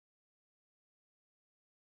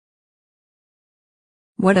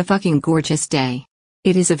What a fucking gorgeous day.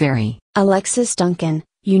 It is a very. Alexis Duncan,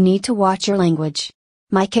 you need to watch your language.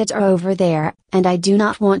 My kids are over there, and I do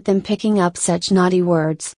not want them picking up such naughty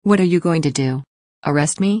words. What are you going to do?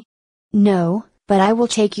 Arrest me? No, but I will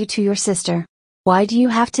take you to your sister. Why do you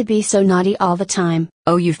have to be so naughty all the time?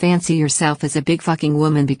 Oh, you fancy yourself as a big fucking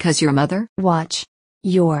woman because you're a mother? Watch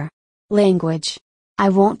your language. I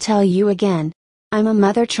won't tell you again. I'm a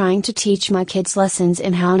mother trying to teach my kids lessons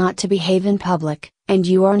in how not to behave in public, and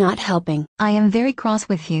you are not helping. I am very cross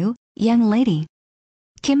with you, young lady.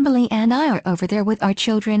 Kimberly and I are over there with our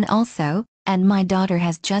children also, and my daughter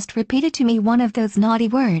has just repeated to me one of those naughty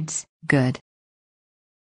words. Good.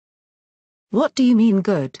 What do you mean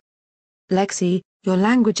good? Lexi, your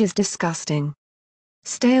language is disgusting.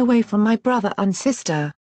 Stay away from my brother and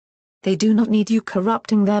sister. They do not need you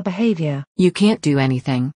corrupting their behavior. You can't do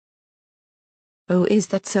anything. Oh, is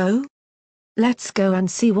that so? Let's go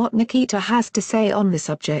and see what Nikita has to say on the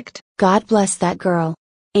subject. God bless that girl.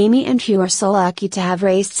 Amy and Hugh are so lucky to have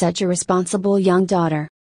raised such a responsible young daughter.